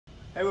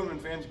Hey women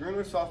fans,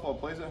 Greenwood softball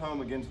plays at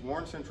home against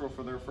Warren Central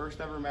for their first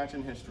ever match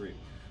in history.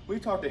 We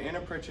talked to Anna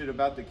Pritchett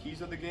about the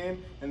keys of the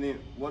game and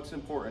what's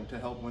important to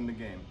help win the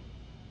game.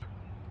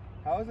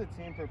 How is the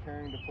team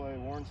preparing to play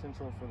Warren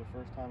Central for the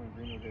first time in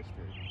Greenwood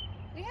history?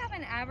 We have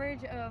an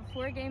average of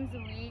 4 games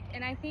a week,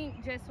 and I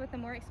think just with the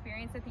more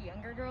experience that the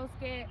younger girls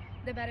get,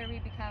 the better we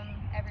become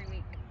every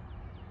week.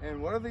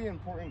 And what are the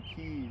important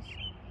keys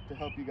to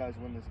help you guys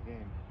win this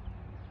game?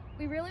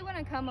 We really want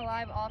to come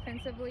alive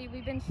offensively.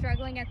 We've been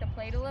struggling at the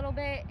plate a little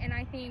bit, and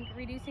I think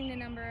reducing the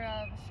number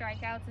of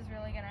strikeouts is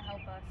really going to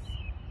help us.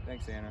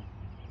 Thanks, Anna.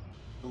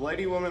 The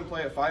Lady Women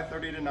play at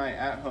 5:30 tonight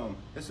at home.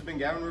 This has been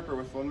Gavin Ripper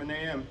with Woodman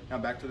AM. Now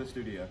back to the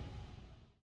studio.